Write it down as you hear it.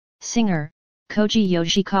Singer, Koji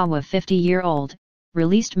Yoshikawa 50-year-old,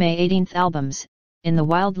 released May 18 albums, In the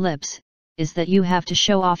Wild Lips, Is That You Have to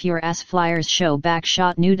Show Off Your Ass Flyers Show Back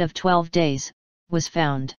Shot Nude of 12 Days, was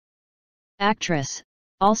found. Actress,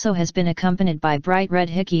 also has been accompanied by Bright Red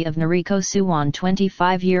Hickey of Nariko Suwon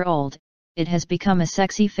 25-year-old, It Has Become a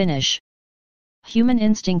Sexy Finish. Human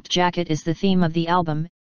Instinct Jacket is the theme of the album,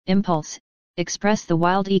 Impulse, Express the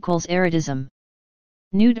Wild equals erotism.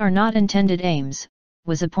 Nude Are Not Intended Aims,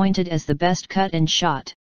 was appointed as the best cut and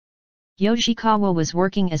shot. Yoshikawa was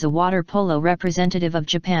working as a water polo representative of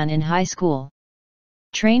Japan in high school.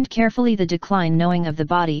 Trained carefully, the decline knowing of the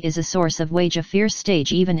body is a source of wage. A fierce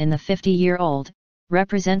stage even in the 50-year-old,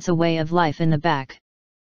 represents a way of life in the back.